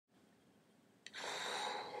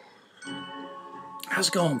How's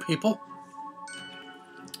it going, people?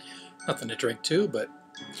 Nothing to drink to, but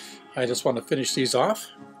I just want to finish these off.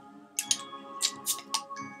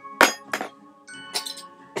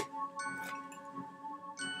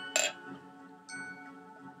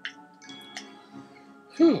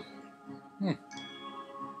 Whew.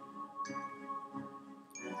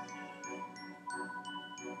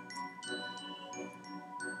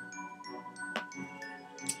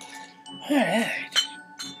 All right.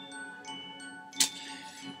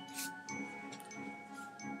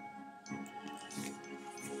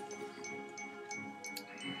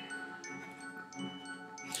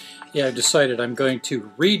 Yeah, I've decided I'm going to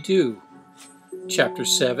redo Chapter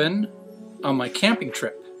 7 on my camping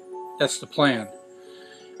trip. That's the plan.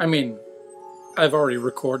 I mean, I've already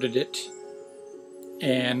recorded it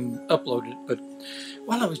and uploaded it, but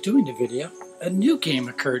while I was doing the video, a new game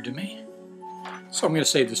occurred to me. So I'm going to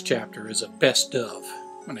save this chapter as a best of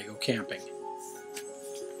when I go camping.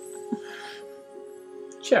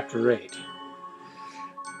 Chapter 8.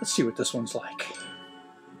 Let's see what this one's like.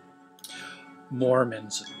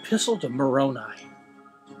 Mormon's Epistle to Moroni.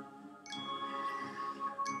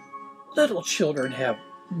 Little children have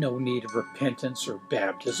no need of repentance or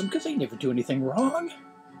baptism because they never do anything wrong.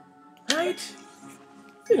 Right?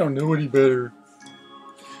 They don't know any better.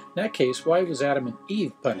 In that case, why was Adam and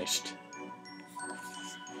Eve punished?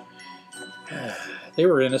 They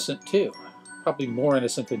were innocent too. Probably more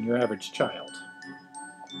innocent than your average child.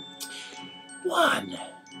 1.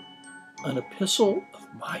 An epistle of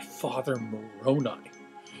my father Moroni,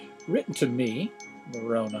 written to me,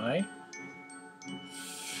 Moroni,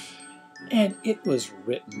 and it was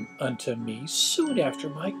written unto me soon after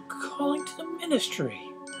my calling to the ministry.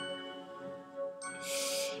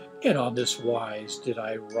 And on this wise did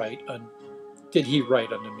he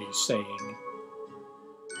write unto me, saying,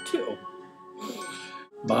 to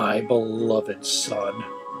my beloved son,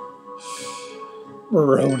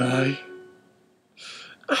 Moroni,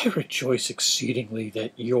 I rejoice exceedingly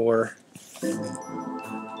that your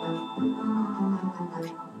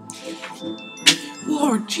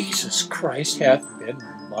Lord Jesus Christ hath been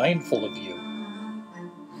mindful of you,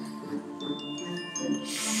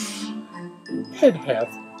 and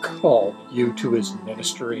hath called you to his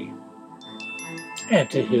ministry and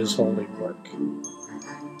to his holy work.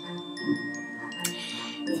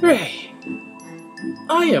 3.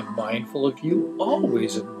 I am mindful of you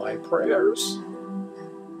always in my prayers.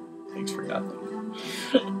 Thanks for nothing.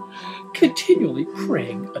 Continually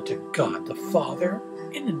praying unto God the Father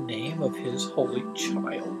in the name of his holy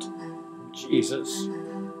child, Jesus,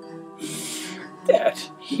 that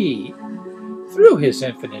he, through his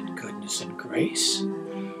infinite goodness and grace,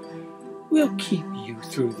 will keep you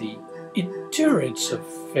through the endurance of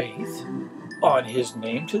faith on his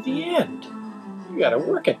name to the end. You gotta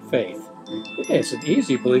work at faith. It isn't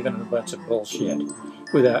easy believing in a bunch of bullshit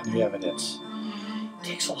without any evidence. It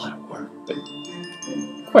takes a lot of work, but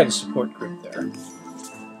quite a support group there.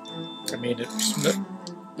 I mean, it's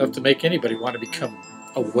enough to make anybody want to become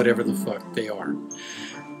a whatever the fuck they are.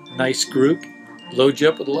 Nice group, load you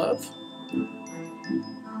up with love.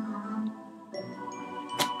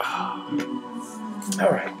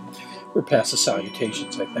 All right, we're past the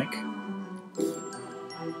salutations, I think.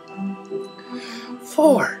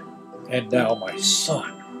 4. And now, my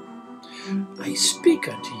son, I speak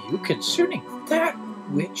unto you concerning that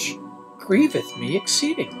which grieveth me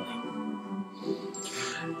exceedingly.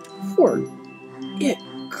 For it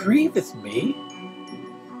grieveth me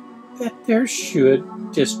that there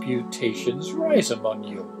should disputations rise among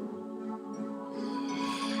you.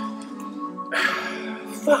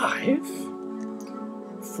 5.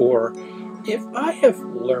 For if I have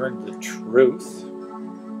learned the truth,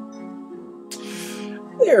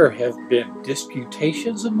 there have been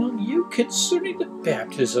disputations among you concerning the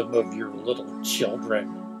baptism of your little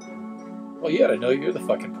children. Well, you gotta know you're the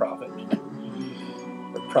fucking prophet.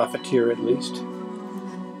 Or profiteer, at least.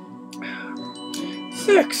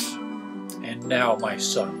 6. And now, my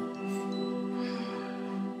son.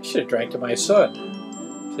 I should have drank to my son.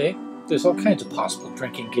 See? There's all kinds of possible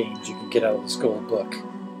drinking games you can get out of this gold book.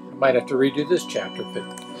 I might have to redo this chapter,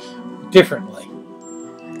 but differently.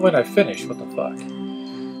 When I finish, what the fuck?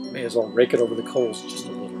 May as well rake it over the coals just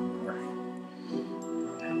a little more.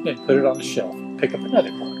 Then put it on the shelf. Pick up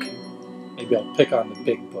another book. Maybe I'll pick on the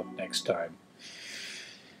big book next time.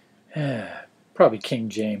 Probably King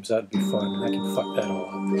James. That'd be fun. I can fuck that all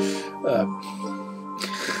up.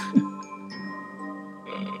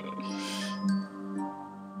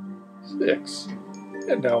 6.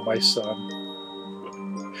 And now, my son,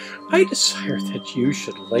 I desire that you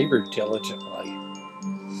should labor diligently,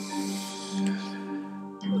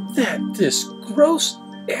 that this gross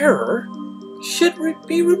error should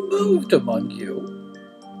be removed among you.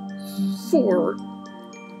 For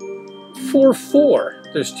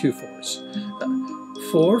there's two fours.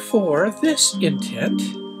 For this intent.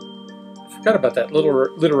 I forgot about that little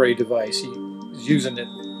literary device. He was using it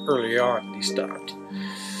early on and he stopped.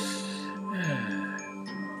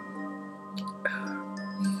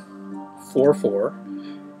 For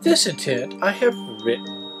this intent I have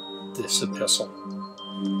written this epistle.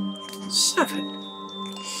 7.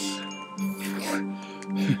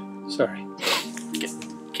 Sorry.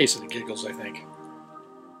 Case of the giggles, I think.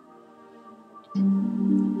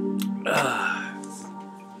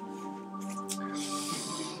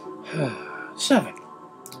 7.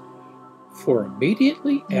 For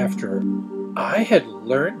immediately after I had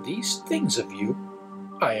learned these things of you,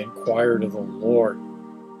 I inquired of the Lord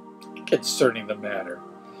concerning the matter.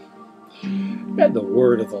 And the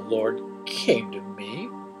word of the Lord came to me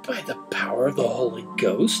by the power of the Holy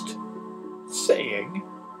Ghost, saying,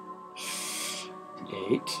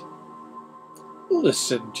 8.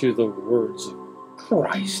 Listen to the words of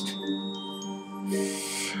Christ,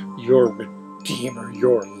 your Redeemer,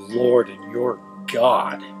 your Lord, and your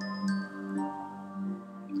God.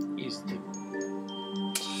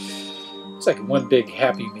 It's like one big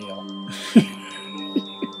Happy Meal.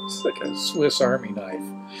 It's like a Swiss Army knife.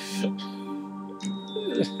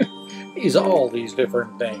 He's all these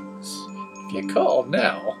different things. If you call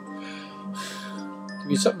now,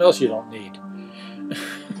 give you something else you don't need.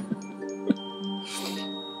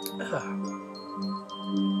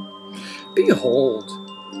 Behold,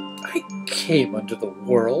 I came unto the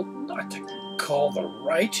world not to call the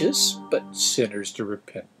righteous, but sinners to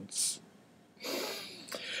repentance.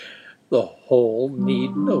 The whole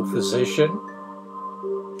need no physician,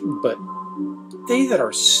 but they that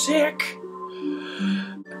are sick.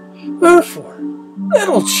 Wherefore,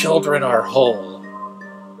 little children are whole,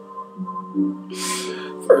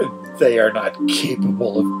 for they are not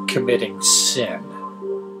capable of committing sin.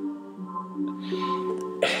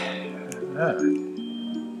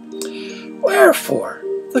 Wherefore,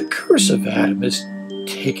 the curse of Adam is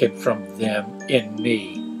taken from them in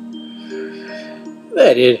me,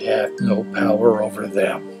 that it hath no power over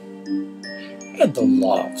them, and the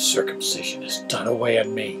law of circumcision is done away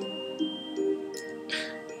in me.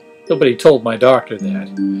 Nobody told my doctor that.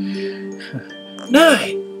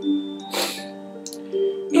 9.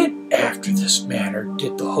 And after this manner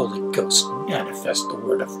did the Holy Ghost manifest the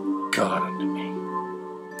word of God unto me.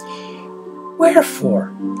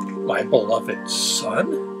 Wherefore, my beloved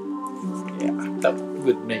son, yeah, that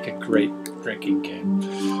would make a great drinking game.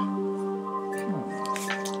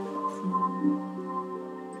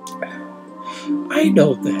 I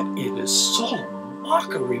know that it is solemn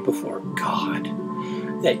mockery before God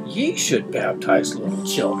that ye should baptize little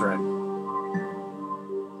children.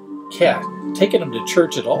 Yeah, taking them to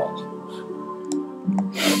church at all.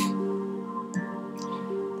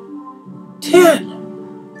 10.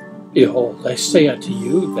 Behold, I say unto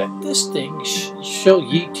you that this thing shall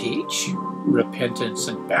ye teach, repentance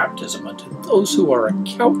and baptism unto those who are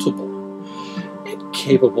accountable and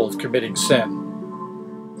capable of committing sin.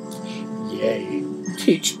 Yea,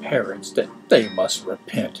 teach parents that they must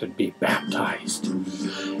repent and be baptized,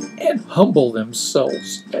 and humble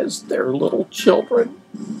themselves as their little children.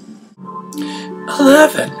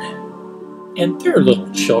 11. And their little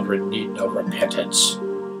children need no repentance,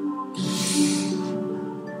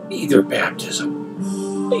 neither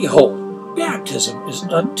baptism. Behold, baptism is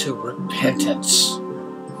unto repentance.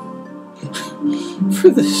 For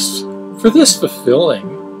this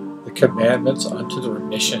fulfilling the commandments unto the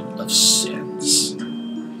remission of sins.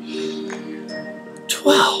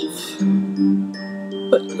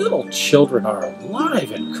 12. But little children are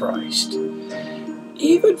alive in Christ,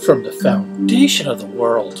 even from the foundation of the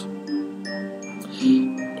world.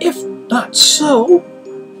 If not so,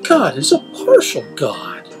 God is a partial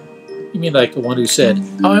God. You mean like the one who said,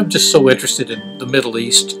 I'm just so interested in the Middle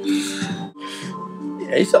East?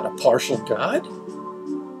 Yeah, he's not a partial God.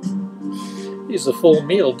 He's the full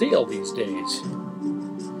meal deal these days.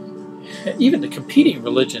 Even the competing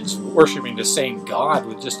religions worshiping the same God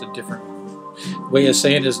with just a different way of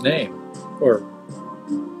saying his name or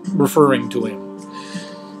referring to him.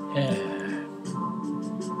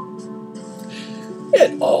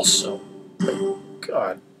 And also,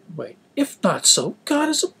 if not so, God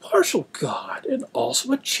is a partial God and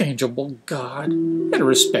also a changeable God and a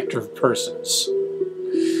respecter of persons.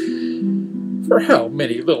 For how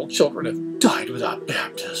many little children have died without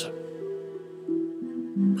baptism?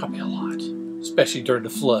 Probably a lot, especially during the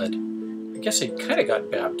flood. I guess they kind of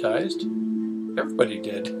got baptized. Everybody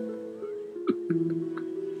did.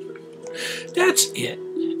 That's it.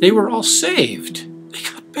 They were all saved. They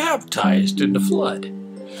got baptized in the flood.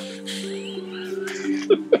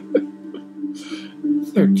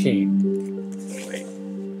 13. Wait.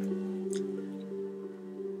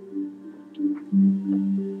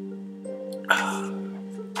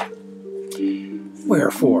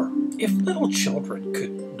 Wherefore, if little children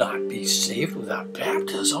could not be saved without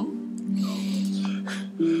baptism,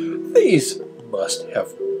 these must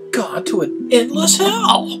have gone to an endless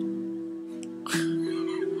hell.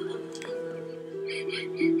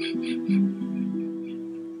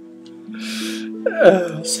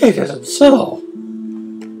 Say it isn't so.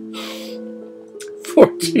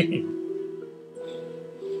 14.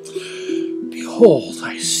 Behold,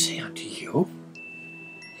 I say unto you,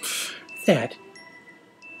 that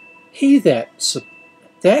he that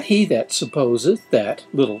supposeth that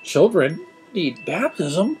little children need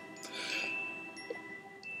baptism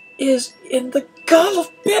is in the gall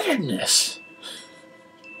of bitterness,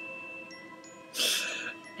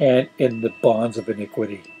 and in the bonds of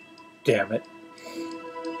iniquity. Damn it.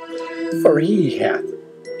 For he hath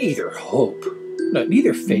neither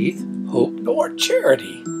faith, hope, nor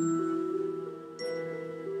charity.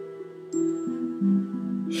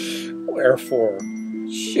 Wherefore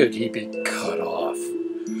should he be cut off?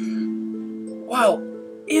 While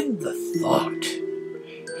in the thought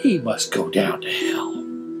he must go down to hell.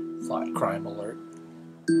 Thought crime alert.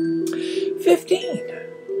 15.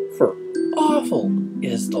 For awful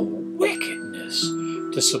is the wickedness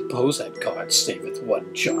to suppose that God saveth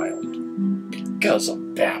one child because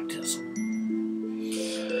of baptism,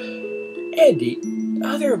 and the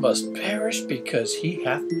other must perish because he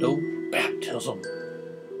hath no baptism.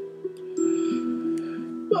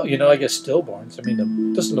 Well, you know, I guess stillborns. I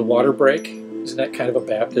mean, doesn't the water break? Isn't that kind of a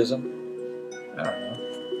baptism? I don't know.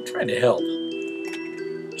 I'm trying to help.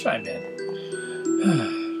 Chime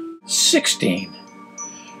in. 16.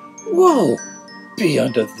 Woe be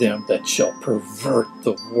unto them that shall pervert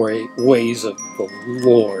the ways of the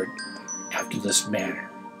Lord after this manner,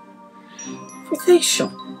 for they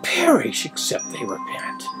shall perish except they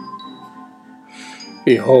repent.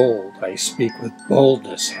 Behold, I speak with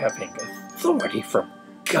boldness, having authority from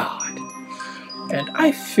God, and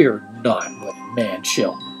I fear not what man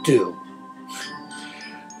shall do.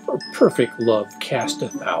 For perfect love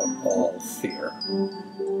casteth out all fear.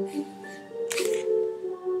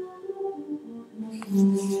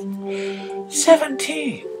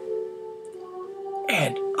 17.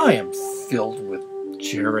 And I am filled with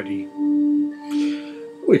charity,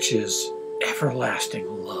 which is everlasting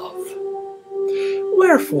love.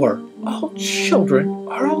 Wherefore all children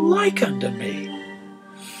are alike unto me.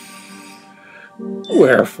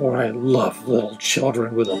 Wherefore I love little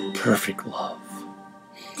children with a perfect love.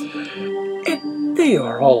 And they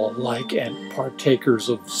are all alike and partakers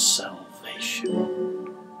of salvation.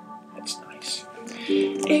 That's nice.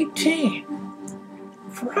 18.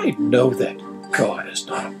 For I know that God is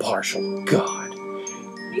not a partial God,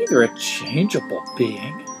 neither a changeable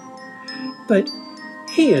being, but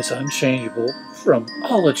he is unchangeable from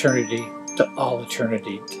all eternity to all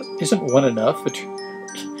eternity. Isn't one enough?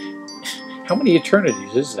 How many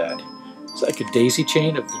eternities is that? It's like a daisy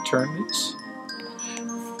chain of eternities.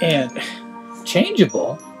 And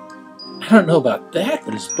changeable? I don't know about that,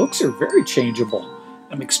 but his books are very changeable.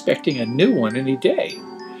 I'm expecting a new one any day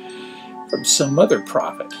from some other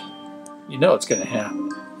prophet. You know it's going to happen.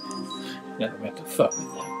 Never meant to fuck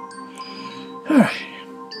with them. All right.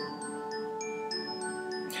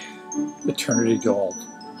 Eternity to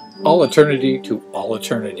all eternity to all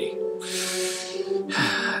eternity.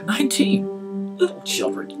 19. Little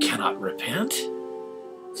children cannot repent.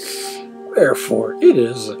 Wherefore it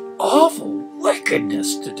is an awful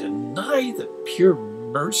wickedness to deny the pure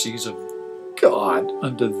mercies of God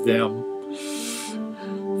unto them.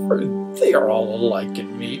 For they are all alike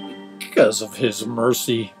in me because of his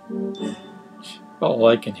mercy. All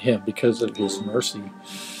alike in him because of his mercy.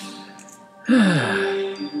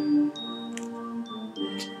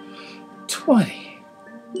 20.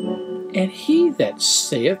 And he that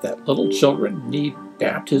saith that little children need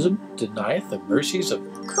baptism denieth the mercies of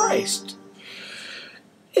Christ.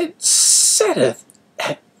 It setteth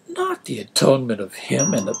at not the atonement of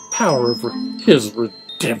him and the power of his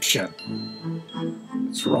redemption.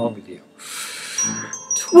 What's wrong with you?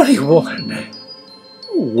 21.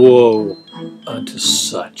 Woe unto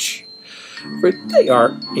such, for they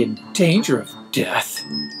are in danger of death,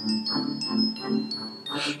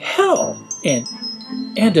 hell, and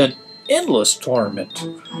an endless torment.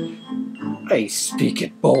 I speak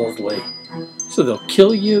it boldly, so they'll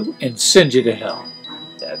kill you and send you to hell.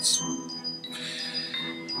 That's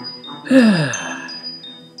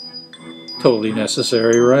Totally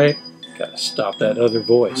necessary, right? Gotta stop that other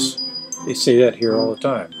voice. They say that here all the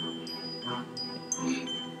time.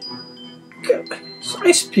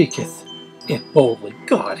 I speaketh it boldly.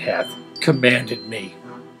 God hath commanded me.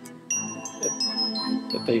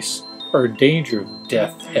 That they are in danger of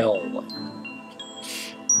death, hell,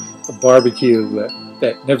 a barbecue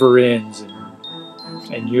that never ends,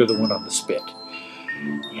 and you're the one on the spit.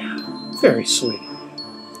 Yeah, very sweet.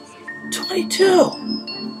 22.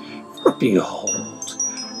 For behold,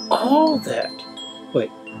 behold that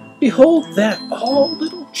all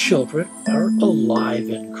little children are alive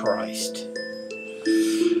in Christ,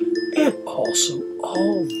 and also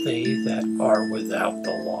all they that are without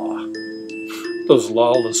the law, those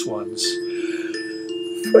lawless ones.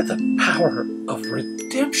 For the power of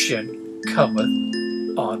redemption cometh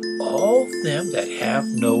on all them that have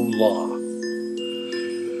no law.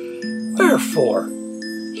 Wherefore,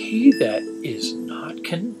 he that is not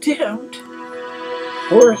condemned,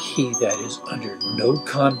 or he that is under no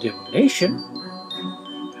condemnation,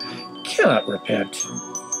 cannot repent,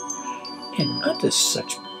 and unto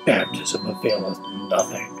such baptism availeth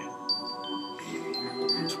nothing.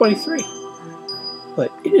 23.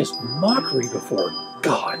 But it is mockery before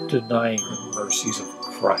God, denying the mercies of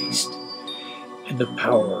Christ and the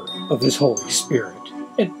power of his Holy Spirit,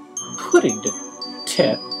 and putting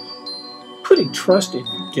trust in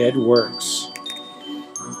dead works.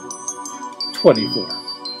 24.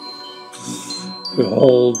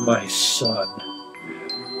 Behold, my son,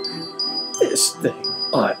 this thing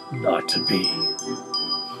ought not to be.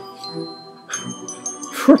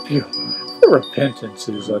 For repentance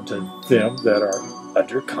is unto them that are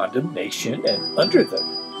under condemnation and under the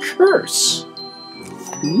curse.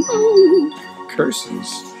 Ooh, curses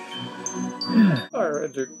are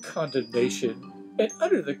under condemnation and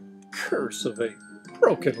under the curse of a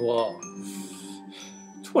broken law.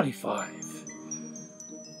 25.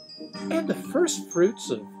 And the first fruits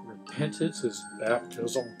of repentance is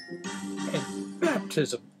baptism, and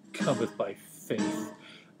baptism cometh by faith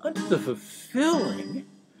unto the fulfilling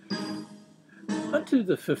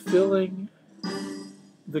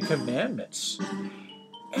the commandments.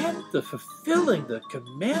 And the fulfilling the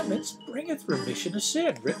commandments bringeth remission of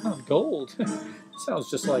sin, written on gold. Sounds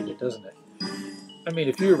just like it, doesn't it? I mean,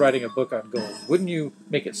 if you were writing a book on gold, wouldn't you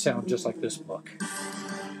make it sound just like this book?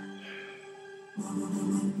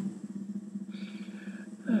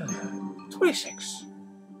 26.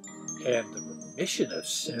 And the remission of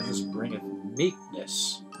sins bringeth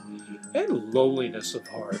meekness and lowliness of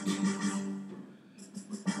heart.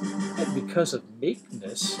 And because of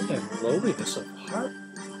meekness and lowliness of heart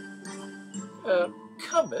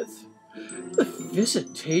cometh the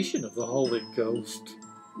visitation of the Holy Ghost,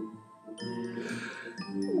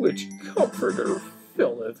 which Comforter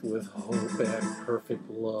filleth with hope and perfect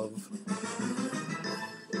love,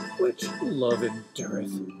 which love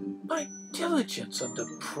endureth by diligence unto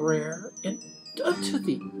prayer, and unto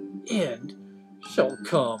the end shall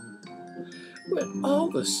come, when all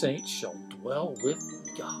the saints shall dwell with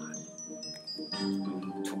God.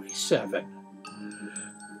 27.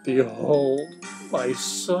 Behold, my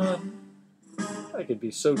son. I could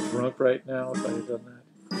be so drunk right now if I had done that.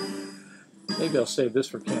 Maybe I'll save this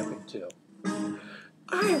for camping too.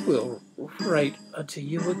 I will write unto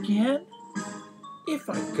you again, if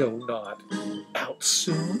I go not out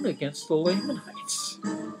soon against the Lamanites.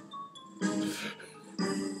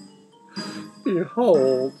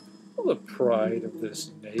 Behold, the pride of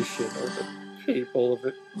this nation, or the people of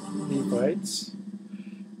the Levites.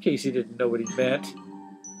 In case he didn't know what he meant,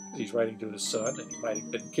 he's writing to his son, and he might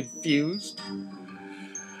have been confused.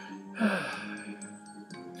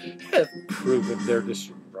 Have proven their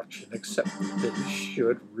destruction, except that they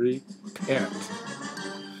should repent.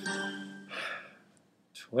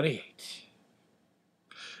 28.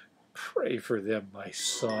 Pray for them, my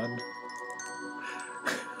son,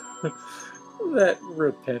 that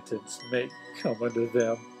repentance may come unto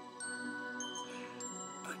them.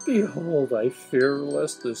 But behold, I fear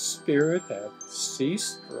lest the Spirit hath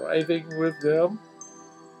ceased striving with them.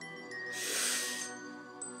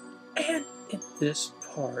 And in this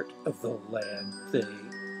part of the land they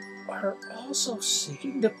are also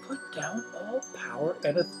seeking to put down all power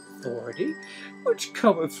and authority which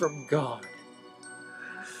cometh from God.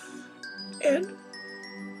 And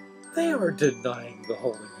they are denying the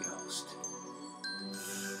Holy Ghost.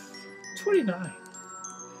 29.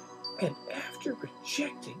 And after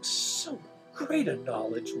rejecting so great a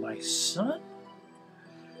knowledge, my son,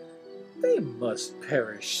 they must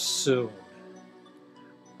perish soon,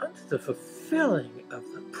 unto the fulfilling of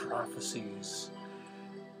the prophecies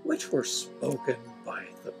which were spoken by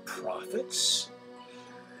the prophets.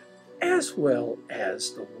 as well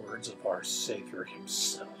as the words of our Savior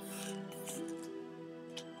himself.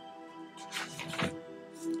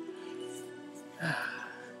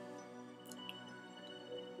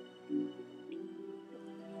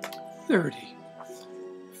 "30.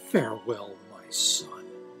 Farewell, my son,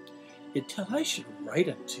 until I should write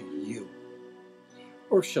unto you,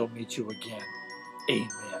 or shall meet you again.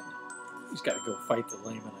 Amen." He's got to go fight the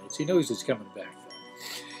Lamanites. He knows he's coming back, though,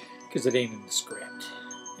 because it ain't in the script.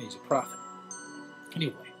 And he's a prophet.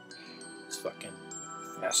 Anyway, it's fucking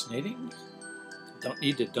fascinating. Don't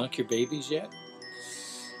need to dunk your babies yet.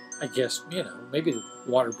 I guess, maybe the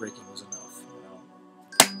water breaking was enough,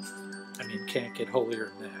 I mean, can't get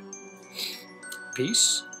holier than that.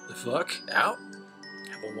 Peace the fuck out.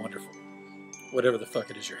 Have a wonderful, whatever the fuck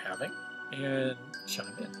it is you're having, and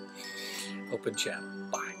chime in. Open channel.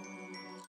 Bye.